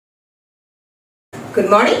Good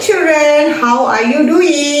morning children, how are you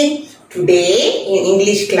doing? Today in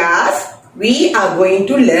English class, we are going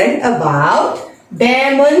to learn about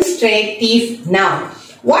demonstrative noun.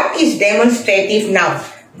 What is demonstrative noun?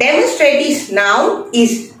 Demonstrative noun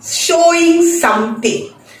is showing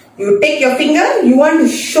something. You take your finger, you want to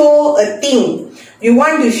show a thing. You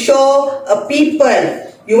want to show a people.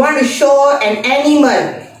 You want to show an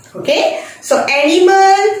animal. Okay? So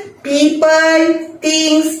animal, people,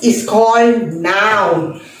 things is called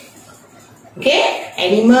noun. Okay?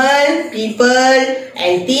 Animal, people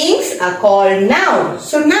and things are called noun.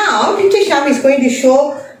 So now teacher Sham is going to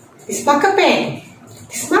show this marker pen.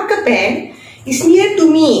 This marker pen is near to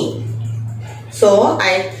me. So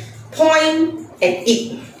I point at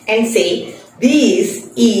it and say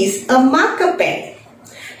this is a marker pen.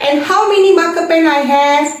 And how many marker pen I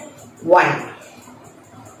have? One.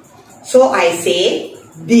 So I say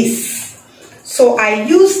this. So I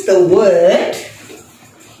use the word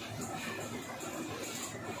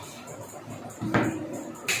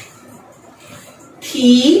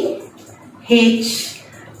T-H-I-S.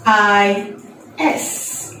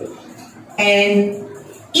 And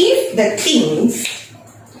if the things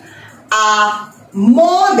are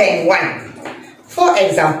more than one, for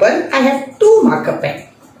example, I have two marker pen.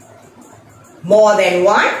 More than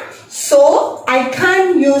one, so I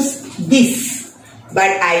can't use this,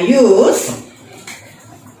 but I use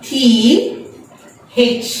T-H-E-S-E.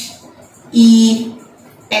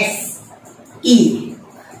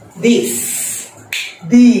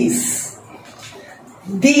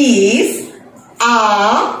 These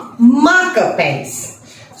are marker pens.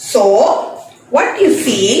 So what you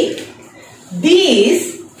see,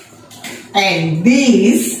 these and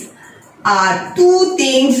these are two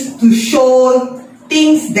things to show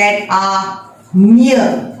things that are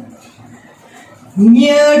near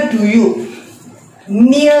to you.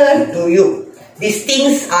 Near to you. These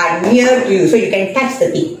things are near to you. So you can touch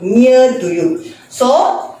the thing. Near to you.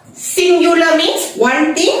 So singular means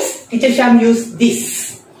one thing. Teacher Sham use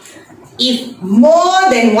this. If more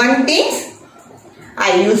than one thing,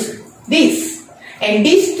 I use this. And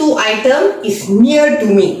these two items is near to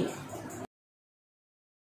me.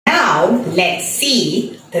 Now let's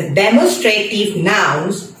see the demonstrative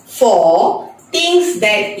nouns for things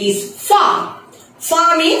that is far.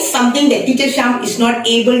 Far means something that teacher Sham is not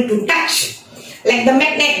able to touch. Like the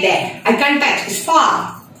magnet there. I can't touch. It's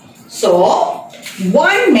far. So,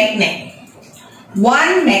 one magnet.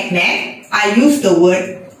 One magnet, I use the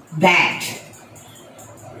word that.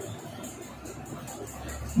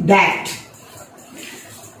 That.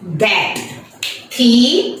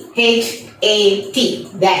 T-H-A-T.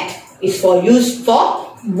 That is for used for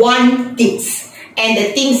one things. And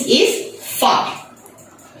the things is far.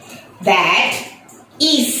 That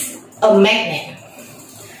is a magnet.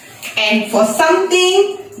 And for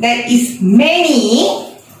something that is many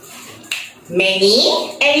and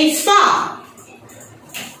it's far,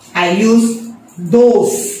 I use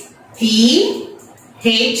those. T-H-O-S-E.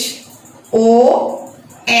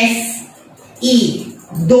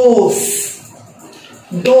 Those.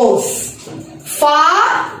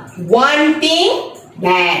 Far, one thing,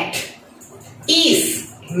 that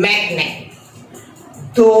is magnet.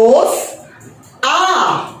 Those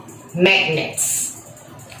are magnets.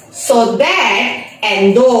 So that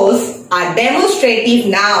and those are demonstrative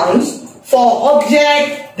nouns for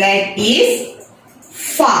object that is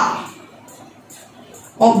far.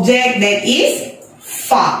 Object that is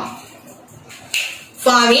far.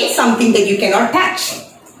 Far means something that you cannot touch.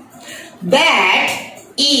 That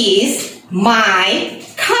is my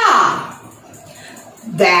car.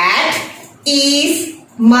 That is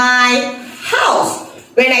my house.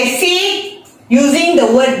 When I say using the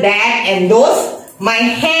word that and those, my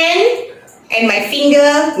hand and my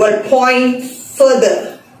finger will point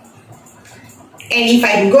further. And if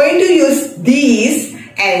I'm going to use these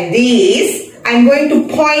and these, I'm going to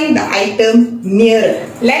point the item nearer.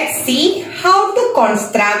 Let's see how to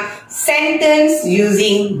construct sentence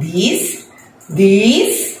using this.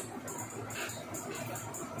 This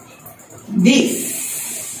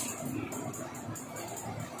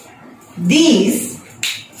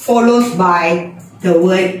follows by the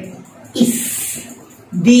word is.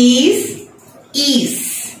 This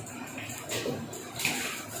is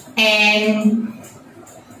an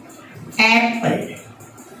apple.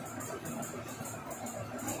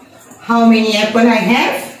 How many apples I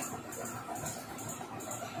have?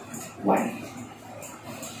 One.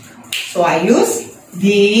 So I use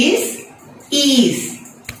this is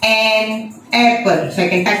an apple. So I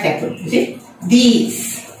can touch the apple. You see?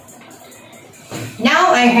 This.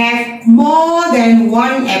 Now I have more than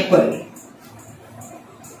one apple.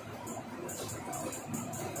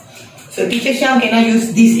 So teacher Shyam cannot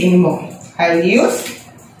use this anymore. I will use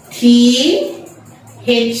T-H-E-S-E.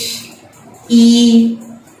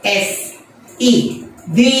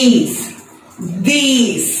 These.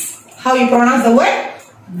 These. How you pronounce the word?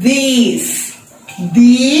 These.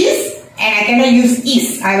 These. And I cannot use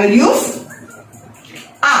is. I will use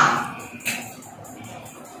are.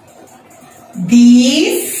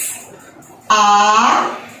 These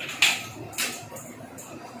are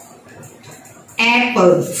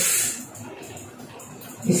apples.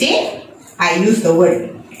 You see, I use the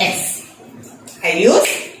word S. I use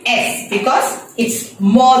S because it's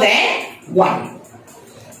more than one.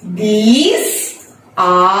 These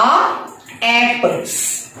are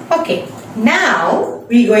apples. Okay, now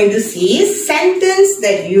we're going to see sentence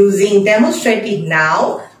that using demonstrative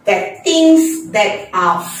noun, that things that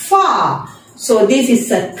are far. So this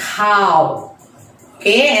is a cow.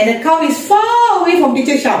 Okay, and the cow is far away from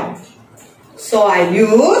teacher Shyam. So I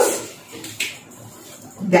use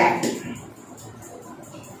that.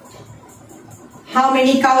 How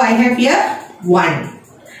many cow I have here? One.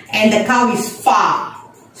 And the cow is far.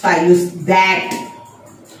 So I use that.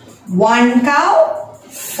 One cow,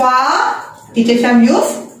 far. Teacher Shyam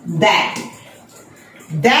use that.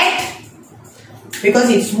 That. Because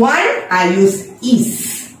it's one, I use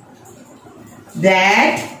is.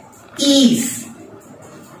 That is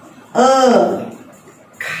a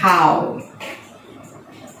cow.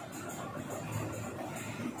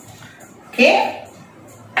 Okay?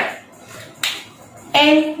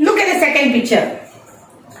 And look at the second picture.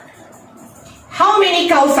 How many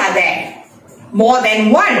cows are there? More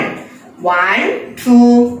than one. 1,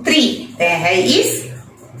 2, 3. There is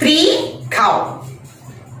 3 cow.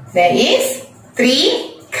 There is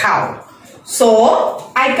 3 cow.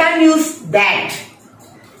 So I can't use that.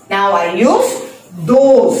 Now I use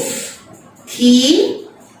those. T-H-O-S-E.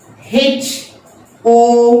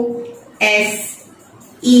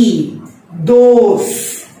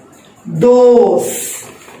 Those. Those.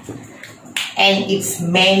 And it's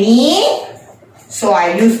many. So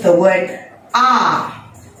I use the word are.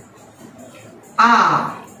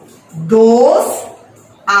 Are. Those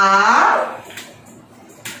are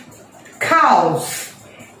cows.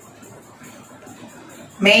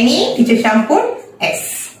 Many, teacher Shyam put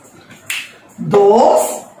S. Those